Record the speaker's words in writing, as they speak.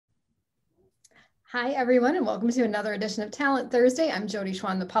Hi, everyone, and welcome to another edition of Talent Thursday. I'm Jody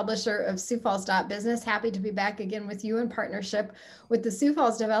Schwan, the publisher of Sioux Falls Business. Happy to be back again with you in partnership with the Sioux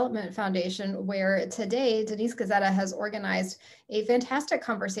Falls Development Foundation, where today Denise Gazetta has organized a fantastic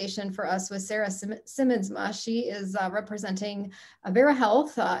conversation for us with Sarah Siemonsma. She is representing Avera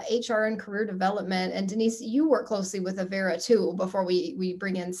Health, HR and Career Development. And Denise, you work closely with Avera too before we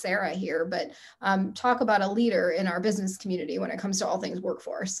bring in Sarah here, but talk about a leader in our business community when it comes to all things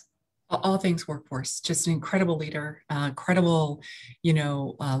workforce. All things workforce, just an incredible leader, incredible,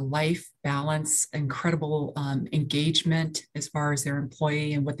 life balance, incredible engagement as far as their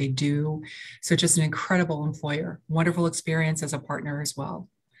employee and what they do. So just an incredible employer, wonderful experience as a partner as well.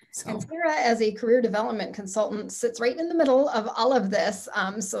 And Sarah, as a career development consultant, sits right in the middle of all of this.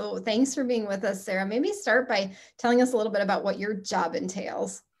 So thanks for being with us, Sarah. Maybe start by telling us a little bit about what your job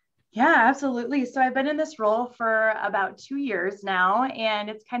entails. Yeah, absolutely. So I've been in this role for about 2 years now, and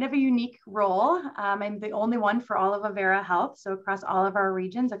it's kind of a unique role. I'm the only one for all of Avera Health, so across all of our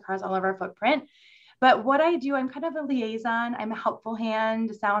regions, across all of our footprint. But what I do, I'm kind of a liaison. I'm a helpful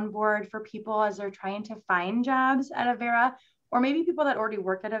hand, soundboard for people as they're trying to find jobs at Avera, or maybe people that already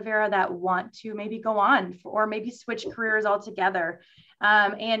work at Avera that want to maybe go on or maybe switch careers altogether,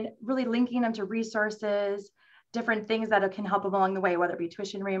 and really linking them to resources, different things that can help them along the way, whether it be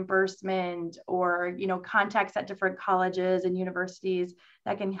tuition reimbursement or, contacts at different colleges and universities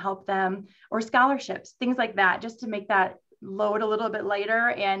that can help them, or scholarships, things like that, just to make that load a little bit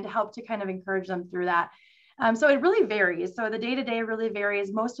lighter and help to kind of encourage them through that. So it really varies. So the day-to-day really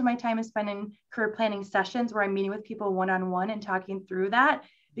varies. Most of my time is spent in career planning sessions where I'm meeting with people one-on-one and talking through that,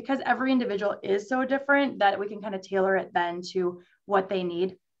 because every individual is so different that we can kind of tailor it then to what they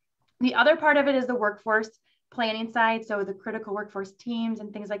need. The other part of it is the workforce planning side. So the critical workforce teams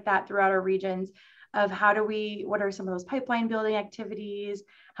and things like that throughout our regions of what are some of those pipeline building activities?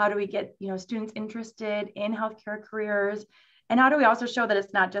 How do we get, students interested in healthcare careers? And how do we also show that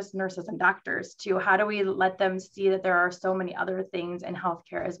it's not just nurses and doctors too? How do we let them see that there are so many other things in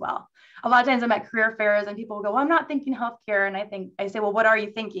healthcare as well? A lot of times I'm at career fairs and people will go, well, I'm not thinking healthcare. And I say, well, what are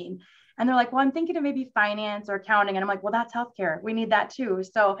you thinking? And they're like, well, I'm thinking of maybe finance or accounting. And I'm like, well, that's healthcare. We need that too.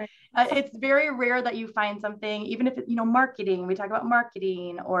 So it's very rare that you find something, even if, marketing, we talk about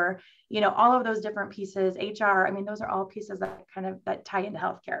marketing or, all of those different pieces, HR. I mean, those are all pieces that tie into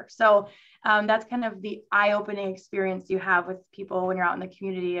healthcare. So that's kind of the eye-opening experience you have with people when you're out in the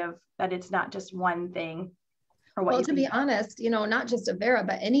community of that it's not just one thing. Well, to be honest, not just Avera,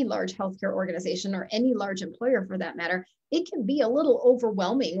 but any large healthcare organization or any large employer for that matter, it can be a little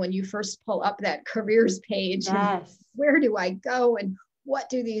overwhelming when you first pull up that careers page. Yes. Where do I go and what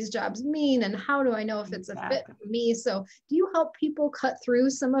do these jobs mean and how do I know if it's a fit for me? So do you help people cut through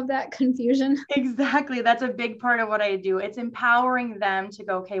some of that confusion? Exactly. That's a big part of what I do. It's empowering them to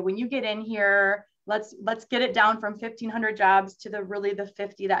go, okay, when you get in here, let's get it down from 1,500 jobs to the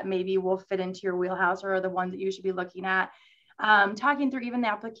 50 that maybe will fit into your wheelhouse or the ones that you should be looking at. Talking through even the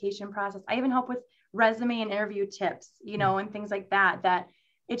application process. I even help with resume and interview tips, and things like that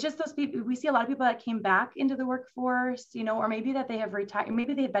it's just those people. We see a lot of people that came back into the workforce, or maybe that they have retired,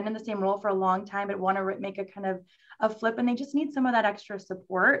 maybe they've been in the same role for a long time, but want to make a kind of a flip and they just need some of that extra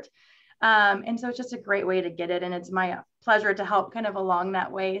support. And so it's just a great way to get it. And it's my pleasure to help kind of along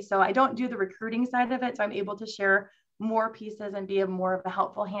that way. So I don't do the recruiting side of it. So I'm able to share more pieces and be more of a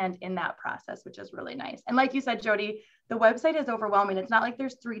helpful hand in that process, which is really nice. And like you said, Jody, the website is overwhelming. It's not like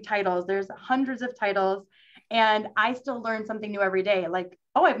there's 3 titles, there's hundreds of titles. And I still learn something new every day. Like,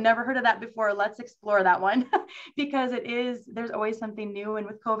 oh, I've never heard of that before. Let's explore that one because there's always something new. And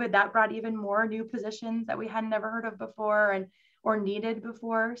with COVID, that brought even more new positions that we had never heard of before or needed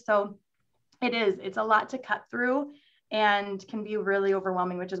before. So it's a lot to cut through and can be really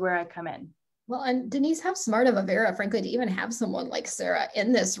overwhelming, which is where I come in. Well, and Denise, how smart of Avera, frankly, to even have someone like Sarah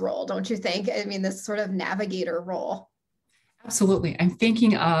in this role, don't you think? I mean, this sort of navigator role. Absolutely. I'm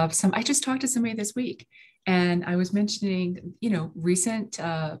thinking of I just talked to somebody this week and I was mentioning, recent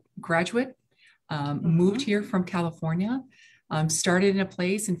graduate, moved here from California, started in a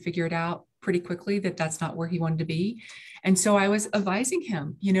place and figured out pretty quickly that that's not where he wanted to be. And so I was advising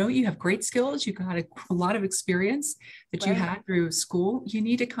him, you have great skills. You've got a lot of experience that you had through school. You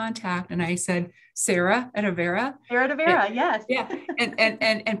need to contact. And I said, Sarah at Avera. Sarah at Avera, yes. Yeah.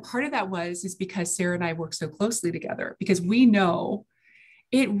 And part of that is because Sarah and I work so closely together because we know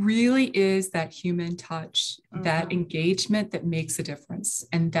it really is that human touch, that engagement that makes a difference.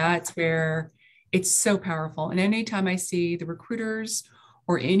 And that's where it's so powerful. And anytime I see the recruiters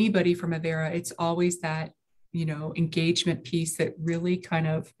or anybody from Avera, it's always that, engagement piece that really kind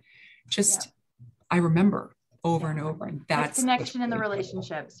of just, I remember. over and over. And that's connection in the really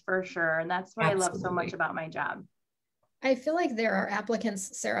relationships for sure. And that's what I love so much about my job. I feel like there are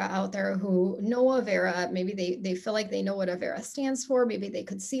applicants, Sarah, out there who know Avera. Maybe they feel like they know what Avera stands for. Maybe they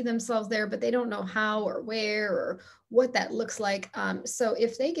could see themselves there, but they don't know how or where or what that looks like. So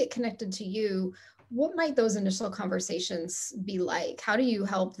if they get connected to you, what might those initial conversations be like? How do you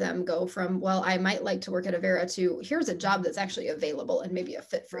help them go from, well, I might like to work at Avera to here's a job that's actually available and maybe a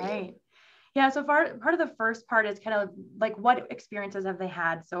fit for you? Yeah, so part of the first part is kind of like, what experiences have they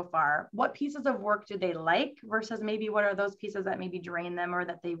had so far? What pieces of work do they like versus maybe what are those pieces that maybe drain them or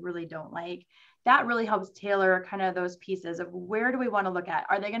that they really don't like? That really helps tailor kind of those pieces of where do we want to look at?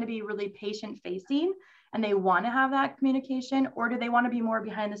 Are they going to be really patient facing and they want to have that communication, or do they want to be more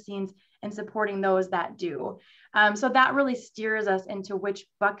behind the scenes and supporting those that do? So that really steers us into which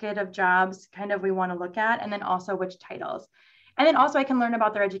bucket of jobs kind of we want to look at, and then also which titles. And then also I can learn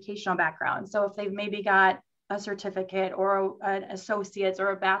about their educational background. So if they've maybe got a certificate or an associate's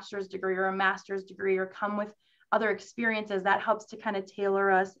or a bachelor's degree or a master's degree, or come with other experiences, that helps to kind of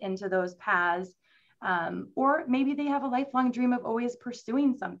tailor us into those paths. Or maybe they have a lifelong dream of always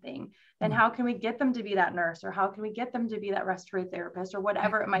pursuing something. Then how can we get them to be that nurse, or how can we get them to be that respiratory therapist, or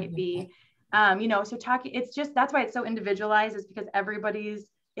whatever it might be? So talking, it's just, that's why it's so individualized, is because everybody's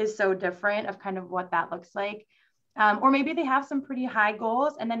is so different of kind of what that looks like. Or maybe they have some pretty high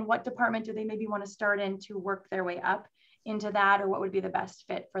goals, and then what department do they maybe want to start in to work their way up into that, or what would be the best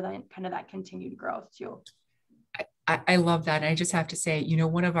fit for the kind of that continued growth too. I love that. And I just have to say,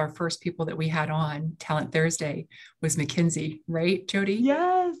 one of our first people that we had on Talent Thursday was Mackenzie, right, Jody?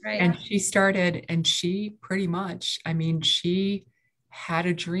 Yes. Right. And she started, and she pretty much, she had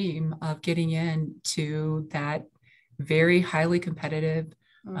a dream of getting into that very highly competitive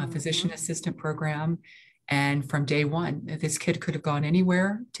physician assistant program. And from day one, this kid could have gone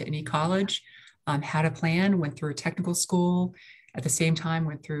anywhere to any college, had a plan, went through a technical school, at the same time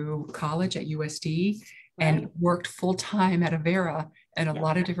went through college at USD, and worked full-time at Avera and a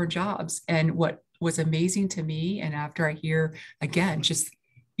lot of different jobs. And what was amazing to me, and after I hear again, just,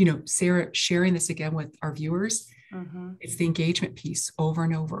 Sarah sharing this again with our viewers, it's the engagement piece over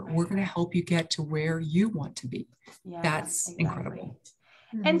and over. We're going to help you get to where you want to be. That's incredible.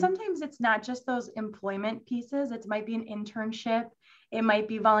 And sometimes it's not just those employment pieces. It might be an internship. It might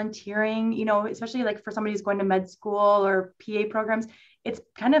be volunteering, especially like for somebody who's going to med school or PA programs. It's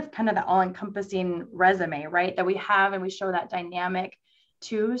kind of the all-encompassing resume, right? That we have, and we show that dynamic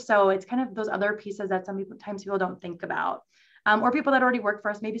too. So it's kind of those other pieces that sometimes people don't think about. Or people that already work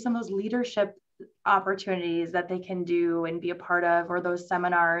for us, maybe some of those leadership opportunities that they can do and be a part of, or those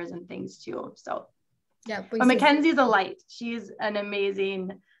seminars and things too. So yeah, but Mackenzie's a light. She's an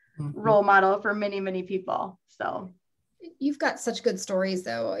amazing role model for many, many people. So you've got such good stories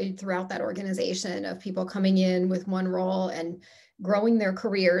though throughout that organization of people coming in with one role and growing their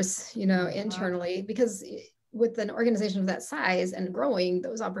careers, internally, because with an organization of that size and growing,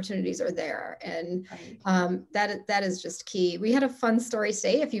 those opportunities are there. And that is just key. We had a fun story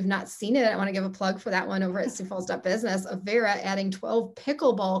today. If you've not seen it, I want to give a plug for that one over at Sioux Falls Business. Avera adding 12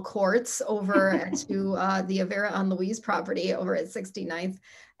 pickleball courts over to the Avera on Louise property over at 69th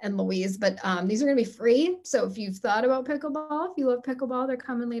and Louise. But these are going to be free. So if you've thought about pickleball, if you love pickleball, they're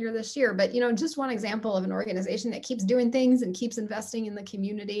coming later this year. But, just one example of an organization that keeps doing things and keeps investing in the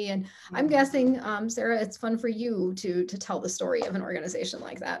community. And I'm guessing, Sarah, it's fun for you to tell the story of an organization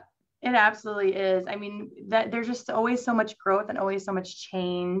like that. It absolutely is. That there's just always so much growth and always so much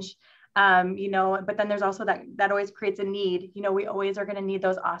change. But then there's also that always creates a need. We always are going to need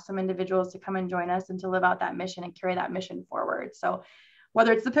those awesome individuals to come and join us and to live out that mission and carry that mission forward. So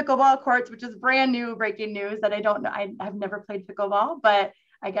whether it's the pickleball courts, which is brand new, breaking news that I don't know. I've never played pickleball, but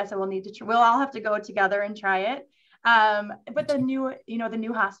I guess I will need to. We'll all have to go together and try it. But the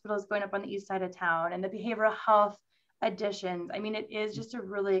new hospital is going up on the east side of town, and the behavioral health additions. It is just a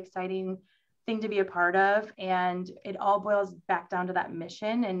really exciting thing to be a part of, and it all boils back down to that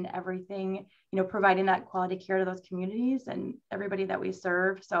mission and everything. Providing that quality care to those communities and everybody that we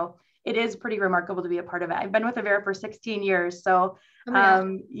serve. So it is pretty remarkable to be a part of it. I've been with Avera for 16 years. So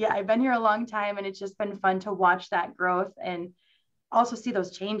I've been here a long time, and it's just been fun to watch that growth and also see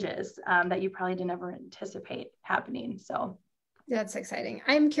those changes that you probably didn't ever anticipate happening. So that's exciting.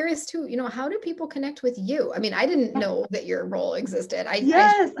 I'm curious too, how do people connect with you? I didn't know that your role existed. I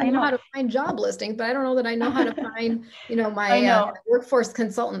know how to find job listings, but I don't know that I know how to find, my workforce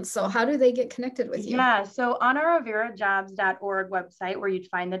consultants. So how do they get connected with you? Yeah. So on our averajobs.org website, where you'd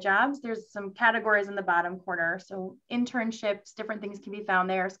find the jobs, there's some categories in the bottom corner. So internships, different things can be found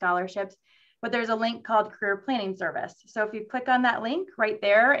there, scholarships. but there's a link called Career Planning Service. So if you click on that link right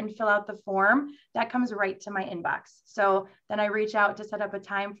there and fill out the form, that comes right to my inbox. So then I reach out to set up a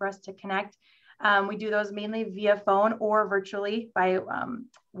time for us to connect. We do those mainly via phone or virtually by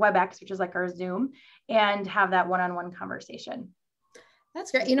WebEx, which is like our Zoom, and have that one-on-one conversation. That's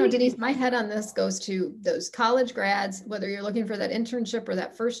great. You know, Denise, my head on this goes to those college grads, whether you're looking for that internship or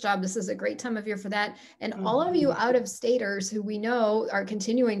that first job, this is a great time of year for that. And all of you out of staters who we know are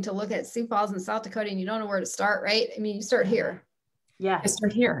continuing to look at Sioux Falls and South Dakota and you don't know where to start, right? I mean, you start here. Yeah.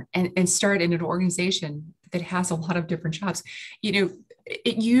 Start here and start in an organization that has a lot of different jobs. You know,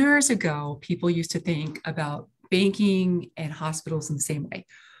 years ago, people used to think about banking and hospitals in the same way.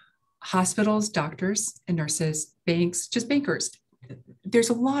 Hospitals, doctors and nurses, banks, just bankers. There's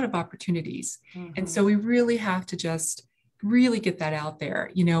a lot of opportunities. And so we really have to just really get that out there.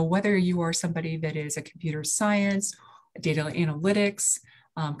 You know, whether you are somebody that is a computer science, data analytics,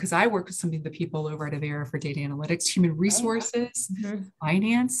 because I work with some of the people over at Avera for data analytics, human resources,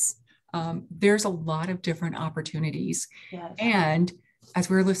 finance. There's a lot of different opportunities. Yes. And as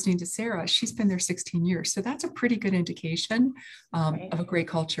we were listening to Sarah, she's been there 16 years. So that's a pretty good indication of a great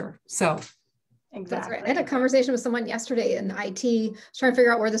culture. So exactly. That's right. I had a conversation with someone yesterday in IT, trying to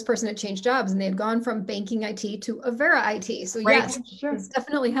figure out where this person had changed jobs, and they had gone from banking IT to Avera IT. So yes, this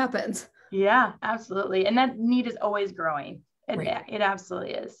definitely happens. Yeah, absolutely. And that need is always growing. It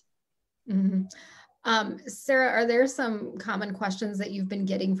absolutely is. Sarah, are there some common questions that you've been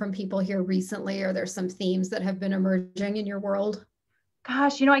getting from people here recently? Are there some themes that have been emerging in your world?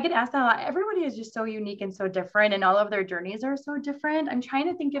 Gosh, you know, I get asked that a lot. Everybody is just so unique and so different, and all of their journeys are so different. I'm trying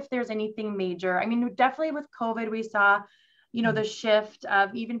to think if there's anything major. I mean, definitely with COVID, we saw, you know, the shift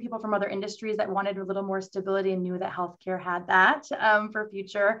of even people from other industries that wanted a little more stability and knew that healthcare had that for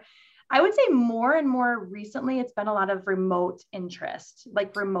future. I would say more and more recently, it's been a lot of remote interest,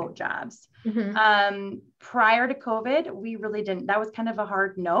 like remote jobs. Prior to COVID, we really didn't, that was kind of a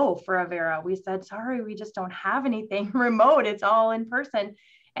hard no for Avera. We said, sorry, we just don't have anything remote. It's all in person.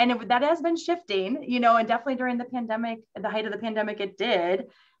 And that has been shifting, you know, and definitely during the pandemic, at the height of the pandemic, it did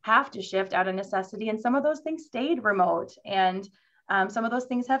have to shift out of necessity. And some of those things stayed remote, and some of those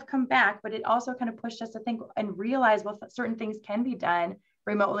things have come back, but it also kind of pushed us to think and realize, well, certain things can be done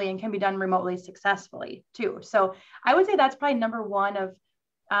remotely and can be done remotely successfully too. So I would say that's probably number one of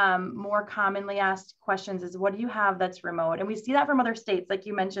more commonly asked questions is, what do you have that's remote? And we see that from other states, like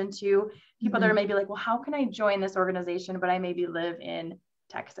you mentioned too, people that are maybe like, well, how can I join this organization, but I maybe live in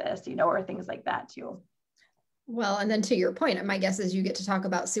Texas, you know, or things like that too. Well, and then to your point, my guess is you get to talk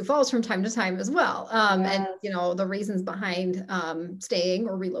about Sioux Falls from time to time as well. And, you know, the reasons behind staying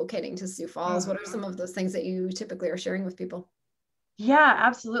or relocating to Sioux Falls. What are some of those things that you typically are sharing with people? Yeah,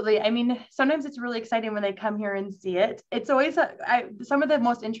 absolutely. I mean, sometimes it's really exciting when they come here and see it. It's always, some of the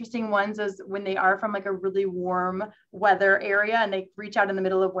most interesting ones is when they are from like a really warm weather area and they reach out in the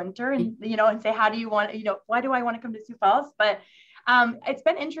middle of winter and, you know, and say, how do you want, you know, why do I want to come to Sioux Falls? But it's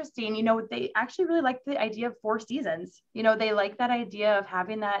been interesting, you know, they actually really like the idea of 4 seasons. You know, they like that idea of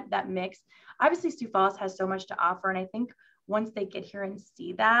having that mix. Obviously, Sioux Falls has so much to offer. And I think once they get here and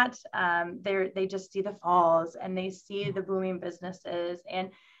see that, they just see the falls and they see the booming businesses.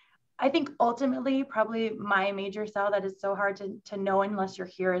 And I think ultimately, probably my major sell that is so hard to know unless you're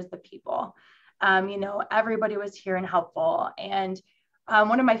here is the people. You know, everybody was here and helpful. And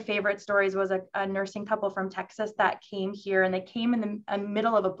one of my favorite stories was a nursing couple from Texas that came here, and they came in the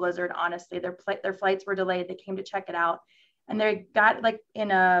middle of a blizzard. Honestly, their flights were delayed. They came to check it out, and they got like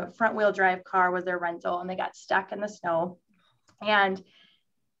in a front wheel drive car was their rental, and they got stuck in the snow. And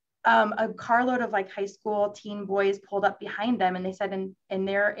a carload of like high school teen boys pulled up behind them, and they said in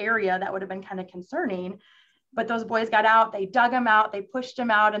their area that would have been kind of concerning. But those boys got out, they dug them out, they pushed them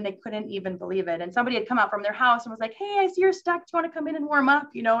out, and they couldn't even believe it. And somebody had come out from their house and was like, hey, I see you're stuck. Do you want to come in and warm up?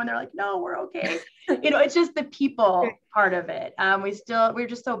 You know, and they're like, no, we're okay. You know, it's just the people part of it. We're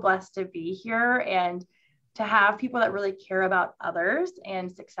just so blessed to be here and to have people that really care about others and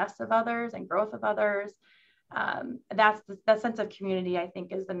success of others and growth of others. That sense of community, I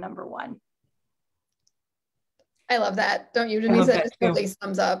think, is the number one. I love that. Don't you, Denise? That just totally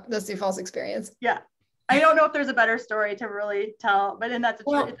sums up the Sioux Falls experience. Yeah. I don't know if there's a better story to really tell, but it's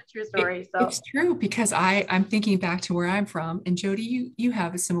a true story. So it's true, because I'm thinking back to where I'm from, and Jody, you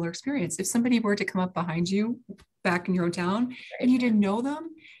have a similar experience. If somebody were to come up behind you back in your own town and you didn't know them,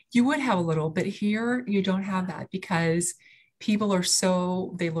 you would have a little, but here you don't have that because people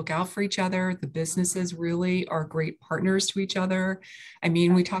they look out for each other. The businesses really are great partners to each other. I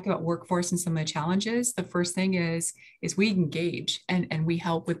mean, we talk about workforce and some of the challenges. The first thing is we engage and we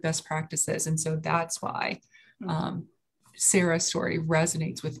help with best practices. And so that's why Sarah's story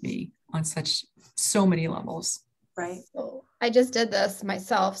resonates with me on so many levels. Right. So I just did this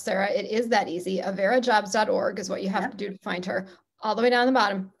myself, Sarah. It is that easy. AveraJobs.org is what you have to do to find her. All the way down the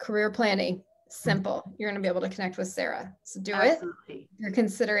bottom, career planning. Simple. You're going to be able to connect with Sarah. So do Absolutely. it. You're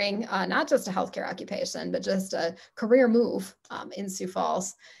considering not just a healthcare occupation, but just a career move in Sioux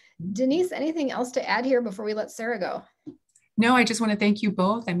Falls. Denise, anything else to add here before we let Sarah go? No, I just want to thank you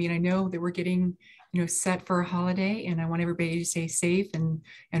both. I mean, I know that we're getting, set for a holiday, and I want everybody to stay safe and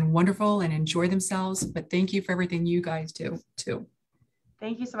wonderful and enjoy themselves. But thank you for everything you guys do too.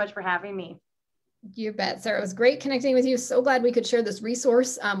 Thank you so much for having me. You bet, Sarah. It was great connecting with you. So glad we could share this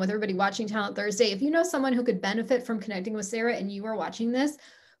resource with everybody watching Talent Thursday. If you know someone who could benefit from connecting with Sarah and you are watching this,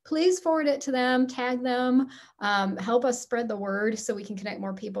 please forward it to them, tag them, help us spread the word so we can connect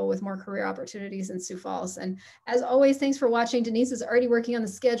more people with more career opportunities in Sioux Falls. And as always, thanks for watching. Denise is already working on the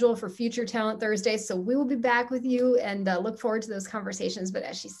schedule for future Talent Thursdays, so we will be back with you and look forward to those conversations. But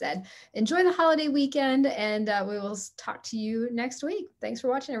as she said, enjoy the holiday weekend, and we will talk to you next week. Thanks for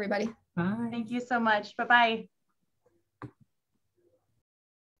watching, everybody. Bye. Thank you so much. Bye-bye.